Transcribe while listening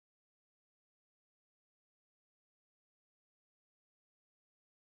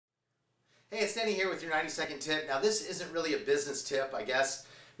Hey, it's Denny here with your 90-second tip. Now, this isn't really a business tip, I guess,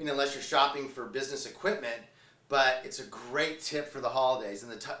 I mean, unless you're shopping for business equipment, but it's a great tip for the holidays.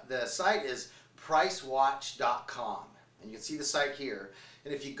 And the site is pricewatch.com. And you can see the site here.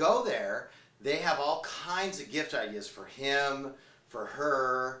 And if you go there, they have all kinds of gift ideas for him, for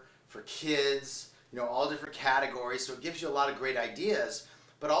her, for kids, all different categories. So it gives you a lot of great ideas.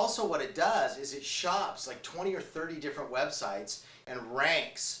 But also what it does is it shops like 20 or 30 different websites and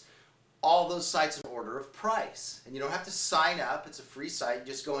ranks all those sites in order of price. And you don't have to sign up. It's a free site. You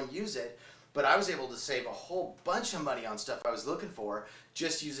just go and use it. But I was able to save a whole bunch of money on stuff I was looking for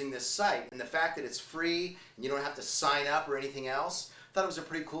just using this site. And the fact that it's free and you don't have to sign up or anything else, I thought it was a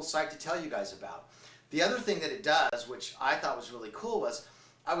pretty cool site to tell you guys about. The other thing that it does, which I thought was really cool, was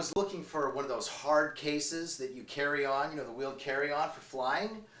I was looking for one of those hard cases that you carry on, the wheeled carry-on for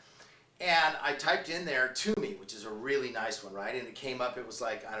flying. And I typed in there Tumi, which is a really nice one, right? And it came up, it was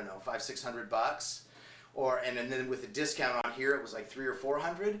like, I don't know, $500-600. And then with a discount on here, it was like $300 or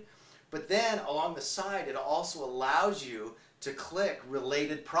 $400. But then along the side, it also allows you to click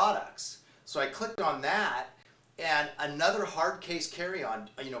related products. So I clicked on that, and another hard case carry-on,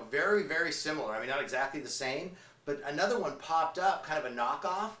 very, very similar. I mean, not exactly the same, but another one popped up, kind of a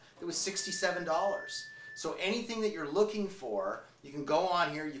knockoff. It was $67. So anything that you're looking for, you can go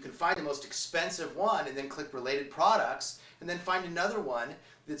on here, you can find the most expensive one and then click related products and then find another one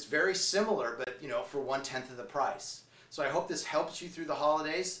that's very similar but for 1/10 of the price. So I hope this helps you through the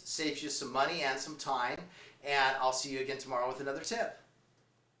holidays, saves you some money and some time, and I'll see you again tomorrow with another tip.